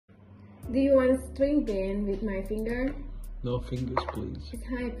Do you want string bean with my finger? No fingers, please. It's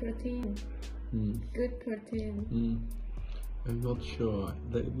high protein. Good protein. I'm not sure.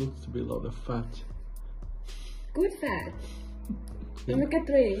 It looks to be a lot of fat. Good fat.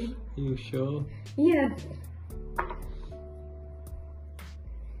 Omega-3. Are you sure? Yes.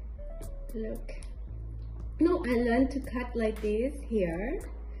 Look. No, I learned to cut like this here.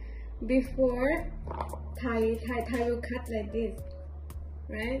 Before, Thai will cut like this.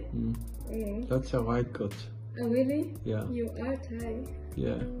 Right? That's how I cut. Oh, really? Yeah. You are Thai.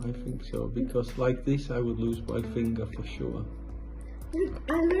 Yeah, I think so. Because like this, I would lose my finger for sure.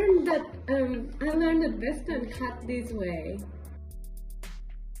 I learned that Western cut this way.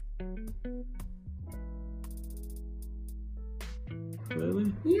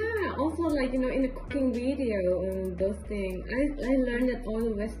 Really? Yeah, also like, in a cooking video, those things. I learned that all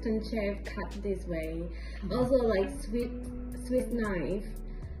the Western chefs cut this way. Also like Swiss knife,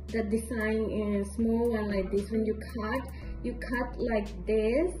 the design is small one like this. When you cut like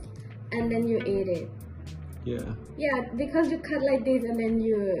this, and then you eat it. Yeah. Yeah, because you cut like this and then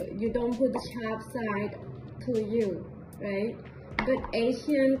you don't put the sharp side to you, right? But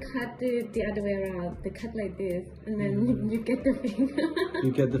Asian cut the other way around. They cut like this, and then you get the finger.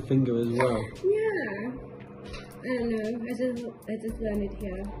 You get the finger as well. Yeah. I don't know. I just learned it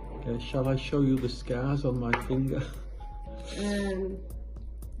here. Shall I show you the scars on my finger?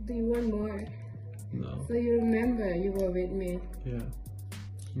 Do you want more? No. So you remember you were with me. Yeah.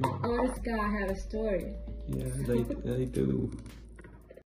 No. All scars have a story. Yeah, they do.